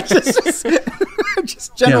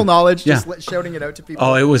 just general knowledge, just shouting it out to people.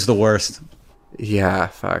 Oh, it was the worst. Yeah,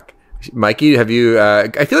 fuck. Mikey, have you?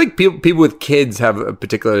 I feel like people with kids have a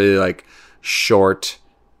particularly short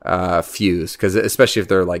fuse, because especially if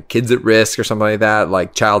they're kids at risk or something like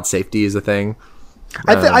that. Child safety is a thing.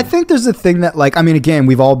 I think there's a thing that, like, I mean, again,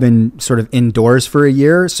 we've all been sort of indoors for a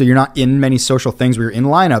year, so you're not in many social things where you're in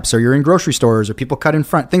lineups or you're in grocery stores or people cut in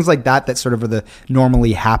front, things like that sort of are the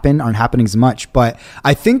normally aren't happening as much. But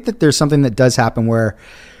I think that there's something that does happen where,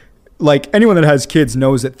 like, anyone that has kids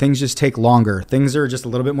knows that things just take longer. Things are just a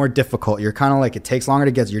little bit more difficult. You're kind of like, it takes longer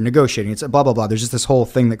to get, you're negotiating. It's blah, blah, blah. There's just this whole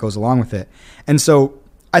thing that goes along with it. And so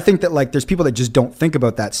I think that, like, there's people that just don't think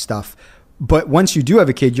about that stuff. But once you do have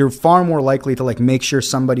a kid, you're far more likely to, like, make sure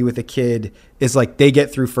somebody with a kid is, like, they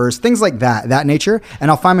get through first, things like that nature. And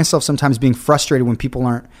I'll find myself sometimes being frustrated when people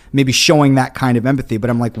aren't maybe showing that kind of empathy. But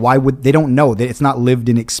I'm like, why would they don't know that it's not lived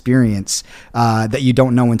in experience, that you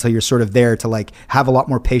don't know until you're sort of there to, like, have a lot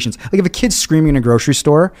more patience. Like, if a kid's screaming in a grocery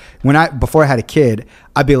store, before I had a kid,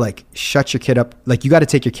 I'd be like, shut your kid up. Like, you got to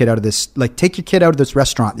take your kid out of this, like, take your kid out of this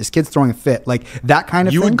restaurant. This kid's throwing a fit, like that kind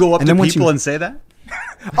of thing. You would go up to people and say that?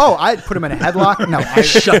 Oh, I'd put him in a headlock. No,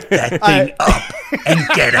 shut that thing up and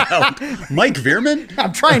get out. Mike Veerman?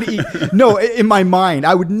 I'm trying to eat. No, in my mind,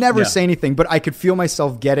 I would never say anything, but I could feel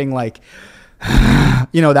myself getting, like,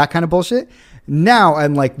 that kind of bullshit. Now,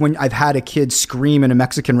 I'm like, when I've had a kid scream in a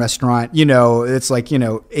Mexican restaurant, it's like,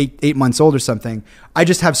 8 months old or something. I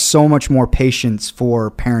just have so much more patience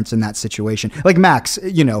for parents in that situation. Like, Max,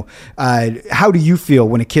 how do you feel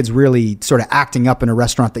when a kid's really sort of acting up in a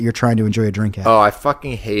restaurant that you're trying to enjoy a drink at? Oh, I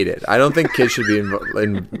fucking hate it. I don't think kids should be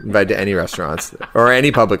invited to any restaurants or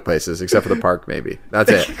any public places except for the park, maybe.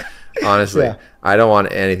 That's it. Honestly, I don't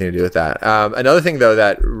want anything to do with that. Another thing, though,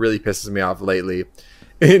 that really pisses me off lately,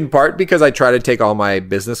 in part because I try to take all my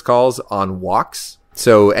business calls on walks.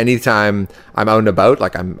 So anytime I'm out and about,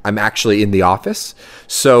 like I'm actually in the office.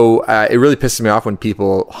 So it really pisses me off when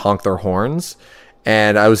people honk their horns.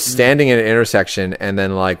 And I was standing in an intersection, and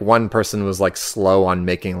then, like, one person was, like, slow on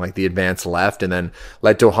making, like, the advance left, and then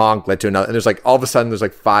led to a honk, led to another. And there's, like, all of a sudden there's,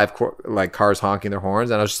 like, 5 cars honking their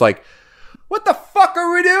horns. And I was just like, what the fuck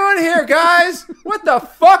are we doing here, guys? What the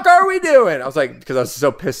fuck are we doing? I was like, because I was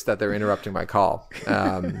so pissed that they're interrupting my call.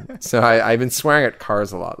 So I've been swearing at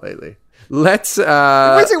cars a lot lately. Let's. Wait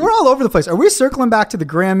a second, we're all over the place. Are we circling back to the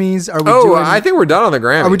Grammys? Are we I think we're done on the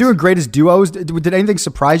Grammys. Are we doing greatest duos? Did anything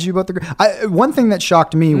surprise you about the? One thing that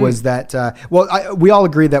shocked me was that. We all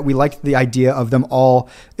agreed that we liked the idea of them all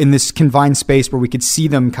in this confined space where we could see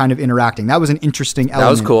them kind of interacting. That was an interesting element.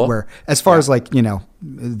 That was cool. Where, as far as, like, the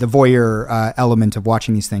voyeur element of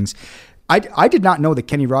watching these things. I did not know that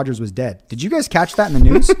Kenny Rogers was dead. Did you guys catch that in the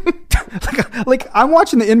news? like I'm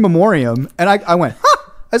watching the In Memoriam, and I went, huh?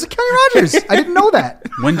 As a Kenny Rogers, I didn't know that.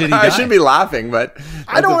 When did he die? I shouldn't be laughing, but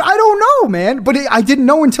I don't know, man. But I didn't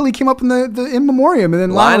know until he came up in the In Memoriam, and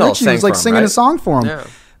then Lionel Richie was, like, singing a song for him. Yeah.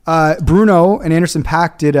 Bruno and Anderson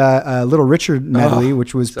 .Paak did a Little Richard medley,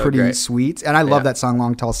 which was so pretty great. Sweet. And I love that song,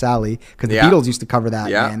 Long Tall Sally, because the Beatles used to cover that.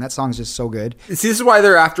 Yeah. Man, that song's just so good. See, this is why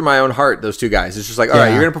they're after my own heart, those two guys. It's just like, all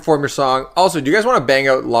right, you're going to perform your song. Also, do you guys want to bang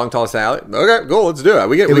out Long Tall Sally? Okay, cool, let's do it.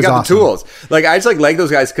 We got awesome. The tools. Like, I just like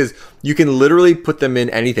those guys because you can literally put them in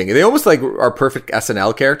anything. They almost like are perfect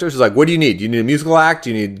SNL characters. It's like, what do you need? Do you need a musical act?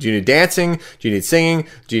 Do you need dancing? Do you need singing?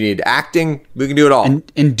 Do you need acting? We can do it all.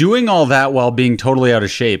 And doing all that while being totally out of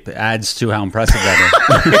shape adds to how impressive that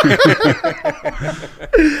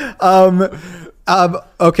is.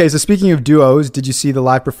 Okay, so speaking of duos, did you see the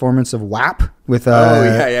live performance of WAP with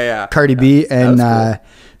Cardi B and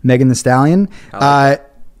Megan Thee Stallion? They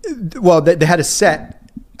had a set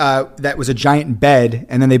that was a giant bed,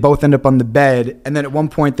 and then they both end up on the bed, and then at one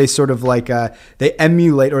point they sort of like they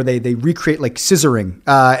emulate or they recreate like scissoring,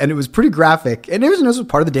 and it was pretty graphic, and it was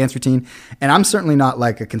part of the dance routine. And I'm certainly not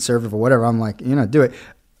like a conservative or whatever. I'm like, do it.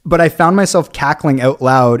 But I found myself cackling out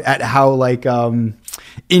loud at how like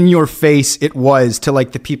in your face it was to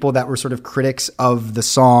like the people that were sort of critics of the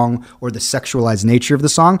song or the sexualized nature of the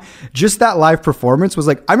song. Just that live performance was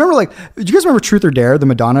like, I remember like, do you guys remember Truth or Dare, the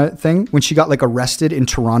Madonna thing, when she got like arrested in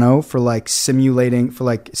Toronto for simulating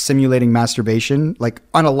masturbation, like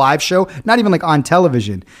on a live show, not even like on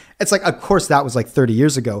television. It's like, of course that was like 30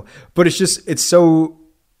 years ago, but it's so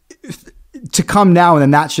to come now, and then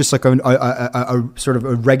that's just like a sort of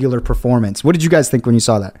a regular performance. What did you guys think when you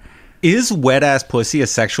saw that? Is Wet Ass Pussy a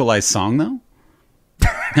sexualized song, though?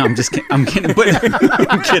 No, I'm just kidding. I'm kidding. But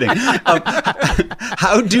I'm kidding.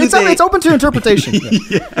 How do it's open to interpretation.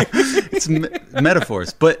 It's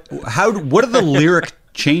metaphors. But what do the lyric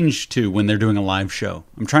change to when they're doing a live show?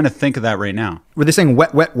 I'm trying to think of that right now. Were they saying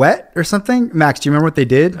wet, wet, wet or something? Max, do you remember what they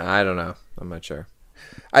did? I don't know. I'm not sure.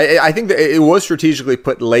 I think that it was strategically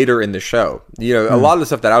put later in the show. A lot of the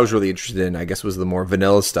stuff that I was really interested in, I guess, was the more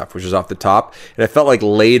vanilla stuff, which is off the top. And I felt like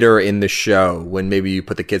later in the show, when maybe you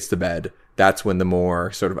put the kids to bed, that's when the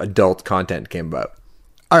more sort of adult content came about.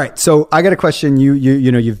 All right, so I got a question. You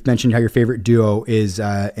know you've mentioned how your favorite duo is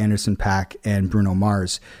Anderson .Paak and Bruno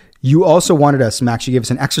Mars. You also wanted us, Max, you gave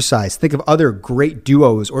us an exercise. Think of other great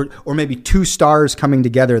duos or maybe two stars coming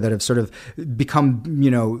together that have sort of become,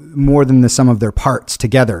 more than the sum of their parts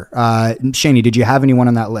together. Shaney, did you have anyone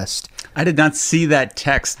on that list? I did not see that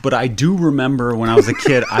text, but I do remember when I was a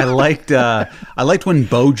kid, I liked when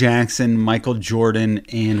Bo Jackson, Michael Jordan,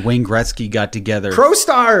 and Wayne Gretzky got together. Pro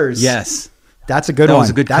Stars! Yes. That's a good one.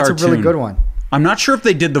 That's a really good one. I'm not sure if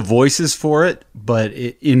they did the voices for it, but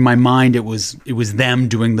in my mind, it was them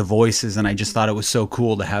doing the voices, and I just thought it was so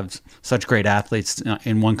cool to have such great athletes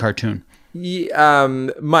in one cartoon.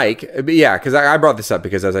 Mike, yeah, because I brought this up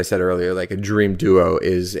because, as I said earlier, like a dream duo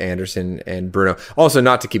is Anderson and Bruno. Also,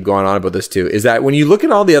 not to keep going on about this too, is that when you look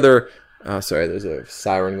at all the other... sorry, there's a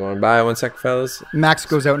siren going by. 1 sec, fellas. Max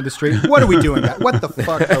goes out into the street. What are we doing? What the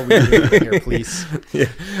fuck are we doing here, please? Yeah.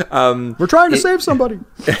 We're trying to save somebody.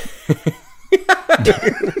 I'm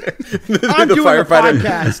doing firefighter a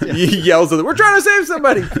podcast. He yells at them, "We're trying to save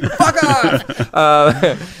somebody! Fuck off!"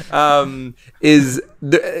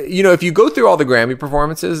 If you go through all the Grammy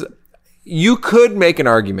performances, you could make an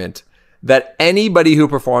argument that anybody who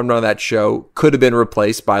performed on that show could have been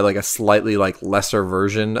replaced by like a slightly like lesser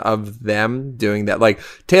version of them doing that. Like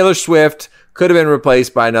Taylor Swift could have been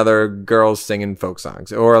replaced by another girl singing folk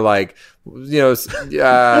songs, or like maybe not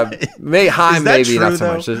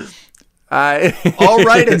so much. All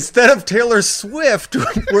right, instead of Taylor Swift,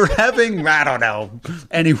 we're having, I don't know,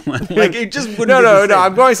 anyone. Like, it just wouldn't No,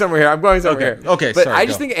 I'm going somewhere here. Okay, but sorry, I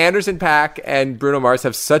just think Anderson .Paak and Bruno Mars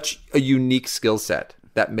have such a unique skill set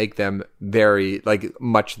that make them very, like,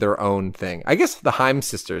 much their own thing. I guess the Haim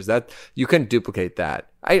sisters, that you couldn't duplicate that.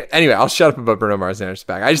 Anyway, I'll shut up about Bruno Mars and Anderson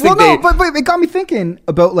 .Paak. I just think but it got me thinking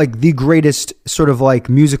about like the greatest sort of like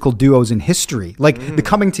musical duos in history, like the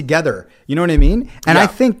coming together. You know what I mean? And yeah.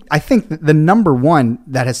 I think the number one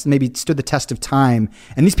that has maybe stood the test of time,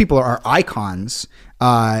 and these people are icons,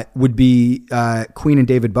 would be Queen and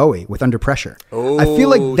David Bowie with Under Pressure. I feel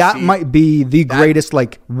like that might be the greatest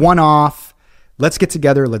like one-off. Let's get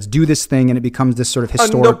together. Let's do this thing, and it becomes this sort of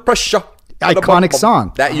historic, Under Pressure, iconic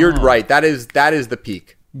song. That you're right. That is the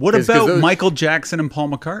peak. What about Michael Jackson and Paul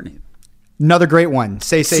McCartney? Another great one.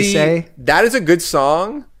 Say. That is a good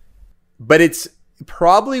song, but it's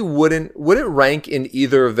probably wouldn't rank in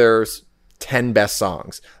either of their 10 best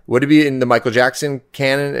songs. Would it be in the Michael Jackson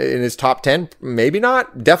canon in his top 10? Maybe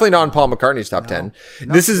not. Definitely not in Paul McCartney's top 10.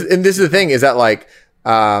 No. This is the thing is that like,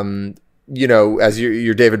 as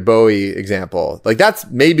your David Bowie example, like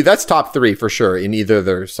that's top 3 for sure in either of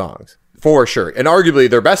their songs, for sure, and arguably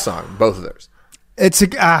their best song, both of theirs. It's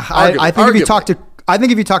I think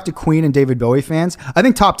if you talk to Queen and David Bowie fans, I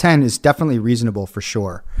think top 10 is definitely reasonable for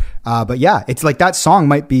sure. But yeah, it's like that song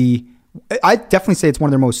might be. I definitely say it's one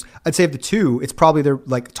of their most. I'd say of the two, it's probably their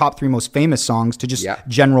like top 3 most famous songs to just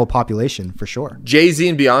general population for sure. Jay-Z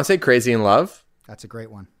and Beyonce, "Crazy in Love." That's a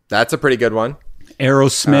great one. That's a pretty good one.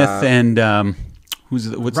 Aerosmith and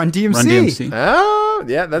what's Run DMC. Run DMC. Oh,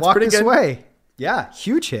 yeah, that's Walk pretty This good. Way. Yeah,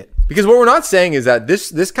 huge hit. Because what we're not saying is that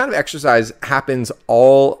this kind of exercise happens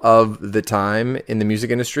all of the time in the music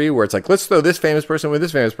industry, where it's like, let's throw this famous person with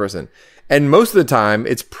this famous person, and most of the time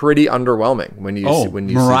it's pretty underwhelming when you see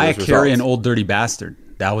Mariah those Carey results. and Old Dirty Bastard.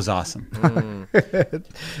 That was awesome. The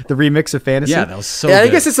remix of Fantasy. Yeah, that was so. Yeah, good.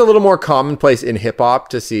 I guess it's a little more commonplace in hip hop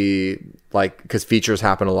to see, like, because features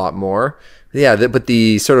happen a lot more. Yeah, but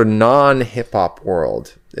the sort of non-hip hop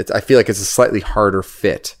world, I feel like it's a slightly harder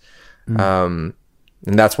fit. And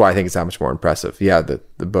that's why I think it's that much more impressive. Yeah, the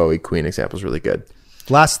Bowie Queen example is really good.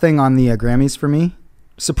 Last thing on the Grammys for me,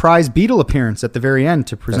 surprise Beatle appearance at the very end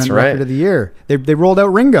to present Record of the Year. They rolled out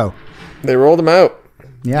Ringo. They rolled him out.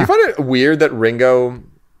 Yeah. Do you find it weird that Ringo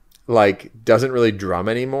like doesn't really drum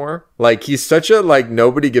anymore? Like he's such a like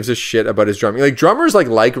nobody gives a shit about his drumming. Like drummers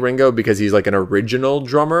like Ringo because he's like an original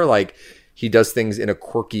drummer. Like he does things in a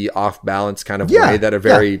quirky, off balance kind of way that are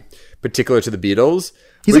very particular to the Beatles.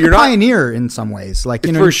 He's like a pioneer in some ways, like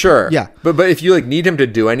for sure. Yeah, but if you like need him to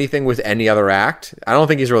do anything with any other act, I don't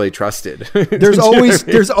think he's really trusted. There's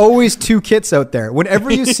always 2 kits out there.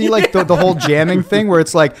 Whenever you see like the whole jamming thing, where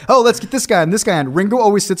it's like, oh, let's get this guy and this guy, and Ringo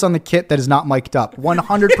always sits on the kit that is not mic'd up,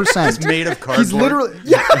 100%. It's made of cardboard. He's literally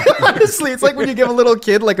honestly, it's like when you give a little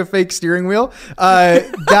kid like a fake steering wheel.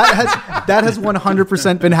 That has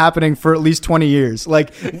 100% been happening for at least 20 years.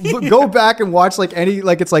 Like go back and watch like any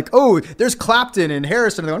like it's like, oh, there's Clapton and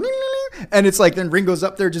Harrison. And they're going, and it's like then Ringo's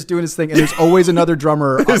up there just doing his thing, and there's always another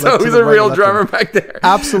drummer. There's always a real drummer back there.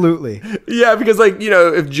 Absolutely. Yeah, because like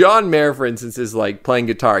if John Mayer, for instance, is like playing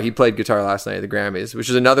guitar, he played guitar last night at the Grammys, which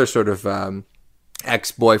is another sort of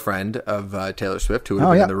ex-boyfriend of Taylor Swift, who would have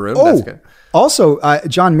Oh, been yeah. in the room. Oh, That's good. also,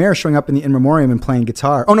 John Mayer showing up in the In Memoriam and playing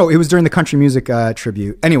guitar. Oh, no, it was during the country music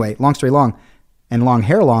tribute. Anyway, long story long, and long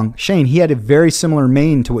hair long, Shane, he had a very similar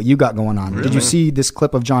mane to what you got going on. Really? Did you see this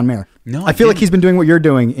clip of John Mayer? No, I feel like he's been doing what you're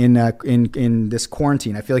doing in this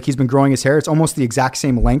quarantine. I feel like he's been growing his hair. It's almost the exact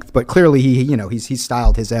same length, but clearly he's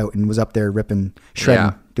styled his out and was up there ripping,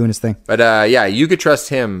 shredding, doing his thing. But you could trust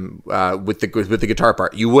him with the guitar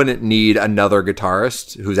part. You wouldn't need another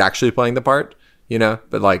guitarist who's actually playing the part,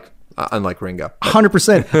 But like unlike Ringo,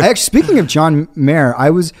 100%. Actually, speaking of John Mayer, I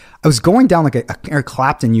was going down like a Eric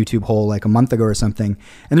Clapton YouTube hole like a month ago or something,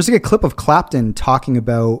 and there's like a clip of Clapton talking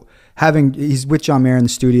about he's with John Mayer in the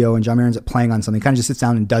studio, and John Mayer ends up playing on something. Kind of just sits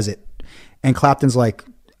down and does it, and Clapton's like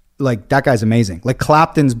that guy's amazing. Like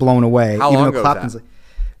Clapton's blown away. How long ago was that?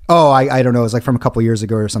 I don't know. It was like from a couple years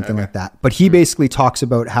ago or something like that. But he basically talks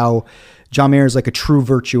about how John Mayer is like a true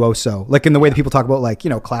virtuoso, like in the way that people talk about like,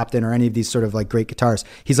 Clapton or any of these sort of like great guitarists.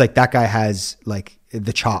 He's like, that guy has like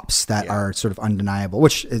the chops that are sort of undeniable,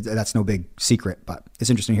 which that's no big secret, but it's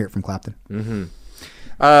interesting to hear it from Clapton.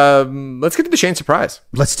 Let's get to the Shane surprise.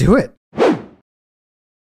 Let's do it.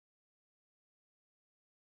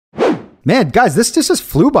 Man, guys, this just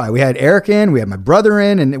flew by. We had Eric in, we had my brother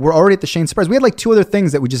in, and we're already at the Shane surprise. We had like 2 other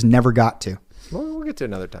things that we just never got to. We'll get to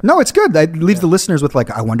another time. No, it's good. That leaves the listeners with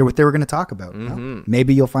like, I wonder what they were going to talk about. Well,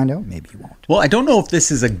 maybe you'll find out. Maybe you won't. Well, I don't know if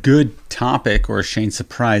this is a good topic or a Shane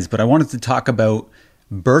surprise, but I wanted to talk about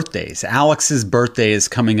birthdays. Alex's birthday is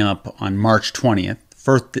coming up on March 20th,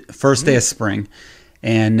 first day of spring.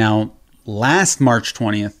 And now last March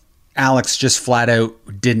 20th, Alex just flat out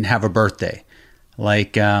didn't have a birthday.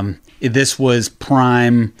 Like this was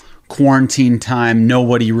prime quarantine time.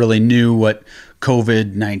 Nobody really knew what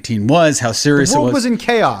COVID-19 was, how serious it was. The world was in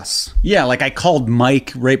chaos. Yeah, like I called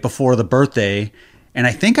Mike right before the birthday, and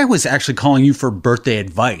I think I was actually calling you for birthday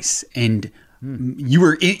advice. And you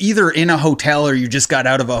were either in a hotel or you just got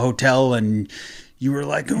out of a hotel, and you were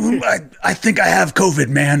like, I think I have COVID,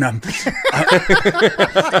 man.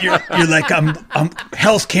 You're like, I'm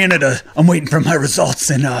Health Canada. I'm waiting for my results,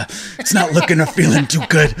 and it's not looking or feeling too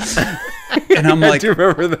good. And I'm like, I do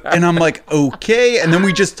remember that. And I'm like, okay. And then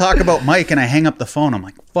we just talk about Mike, and I hang up the phone. I'm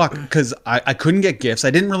like, fuck, because I couldn't get gifts.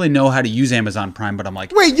 I didn't really know how to use Amazon Prime, but I'm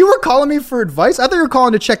like, wait, you were calling me for advice? I thought you were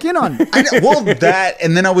calling to check in on me.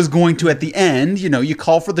 And then I was going to, at the end, you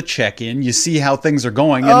call for the check-in, you see how things are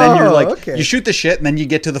going, and then you're like, you shoot the shit, and then you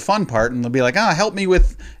get to the fun part, and they'll be like, help me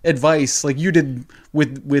with advice, like you did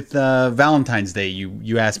with Valentine's Day.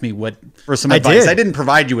 You asked me for some advice. I didn't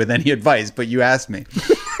provide you with any advice, but you asked me.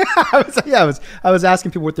 I was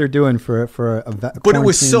asking people what they're doing for a but it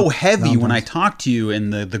was so heavy when I talked to you,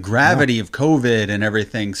 and the gravity of COVID and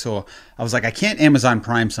everything. So I was like, I can't Amazon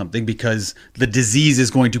Prime something because the disease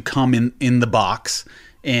is going to come in the box,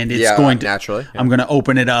 and it's going to naturally. Yeah. I'm going to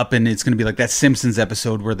open it up, and it's going to be like that Simpsons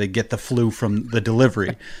episode where they get the flu from the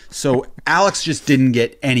delivery. So Alex just didn't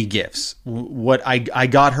get any gifts. What I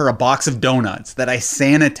got her a box of donuts that I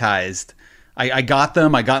sanitized. I got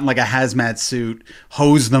them. I got in like a hazmat suit,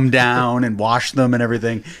 hosed them down and washed them and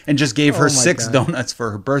everything, and just gave her 6 donuts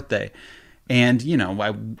for her birthday. And,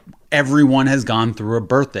 everyone has gone through a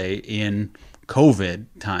birthday in COVID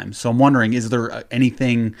time. So I'm wondering, is there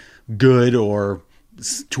anything good or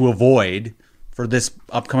to avoid for this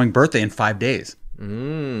upcoming birthday in 5 days? So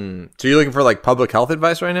you're looking for like public health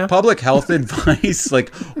advice right now? Public health advice,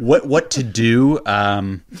 like what to do.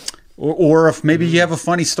 Or if maybe you have a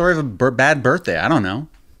funny story of a bad birthday. I don't know.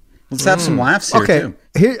 Let's have some laughs here,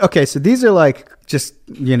 too. Okay, so these are like just,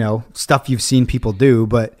 stuff you've seen people do,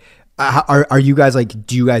 but are you guys like,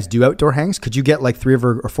 do you guys do outdoor hangs? Could you get like 3 of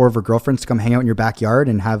her or 4 of her girlfriends to come hang out in your backyard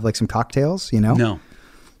and have like some cocktails, No.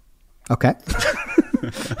 Okay. You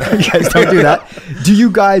guys don't do that. Do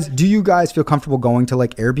you guys feel comfortable going to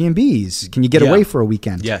like Airbnbs? Can you get away for a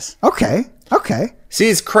weekend? Yes. Okay. See,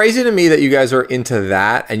 it's crazy to me that you guys are into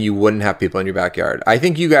that and you wouldn't have people in your backyard. I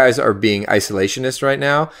think you guys are being isolationist right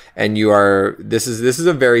now, and this is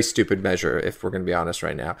a very stupid measure, if we're going to be honest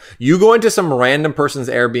right now. You go into some random person's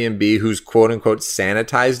Airbnb who's quote unquote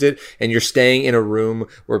sanitized it, and you're staying in a room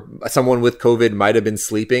where someone with COVID might have been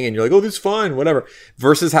sleeping, and you're like, oh, this is fine, whatever,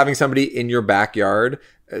 versus having somebody in your backyard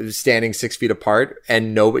standing 6 feet apart,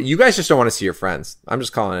 and you guys just don't want to see your friends. I'm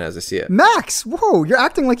just calling it as I see it. Max, whoa, you're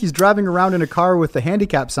acting like he's driving around in a car with a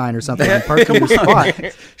handicap sign or something and parked in your spot.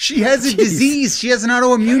 She has a disease. She has an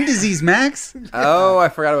autoimmune disease, Max. Oh, I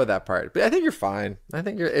forgot about that part. But I think you're fine. I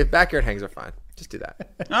think backyard hangs are fine. Just do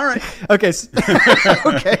that. All right. Okay.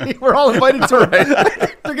 Okay. We're all invited to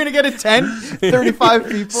it. They're going to get a tent, 35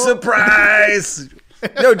 people. Surprise.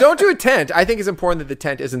 No, don't do a tent. I think it's important that the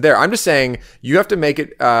tent isn't there. I'm just saying you have to make it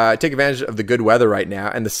take advantage of the good weather right now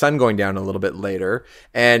and the sun going down a little bit later,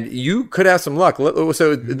 and you could have some luck.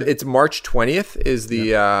 So it's March 20th is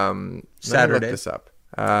the Saturday. Let me look this up.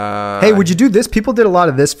 Hey, would you do this? People did a lot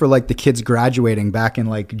of this for like the kids graduating back in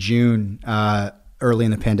like June, early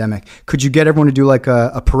in the pandemic. Could you get everyone to do like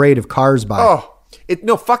a parade of cars by? Oh,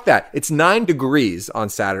 no, fuck that. It's 9 degrees on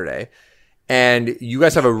Saturday. And you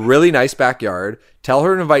guys have a really nice backyard. Tell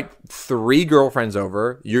her to invite 3 girlfriends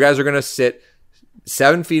over. You guys are going to sit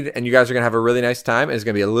 7 feet and you guys are going to have a really nice time. And it's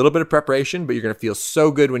going to be a little bit of preparation, but you're going to feel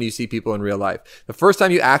so good when you see people in real life. The first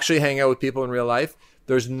time you actually hang out with people in real life,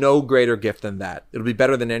 there's no greater gift than that. It'll be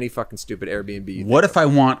better than any fucking stupid Airbnb. What if I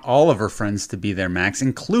want all of her friends to be there, Max,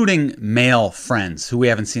 including male friends who we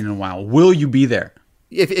haven't seen in a while? Will you be there?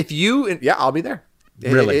 If you, yeah, I'll be there.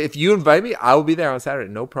 Really? If you invite me, I will be there on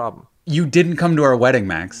Saturday. No problem. You didn't come to our wedding,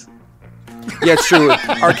 Max. Yeah, it's true.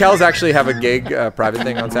 Arkells actually have a gig, private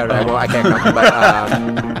thing on Saturday. Well, I can't come,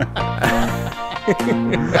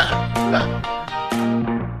 but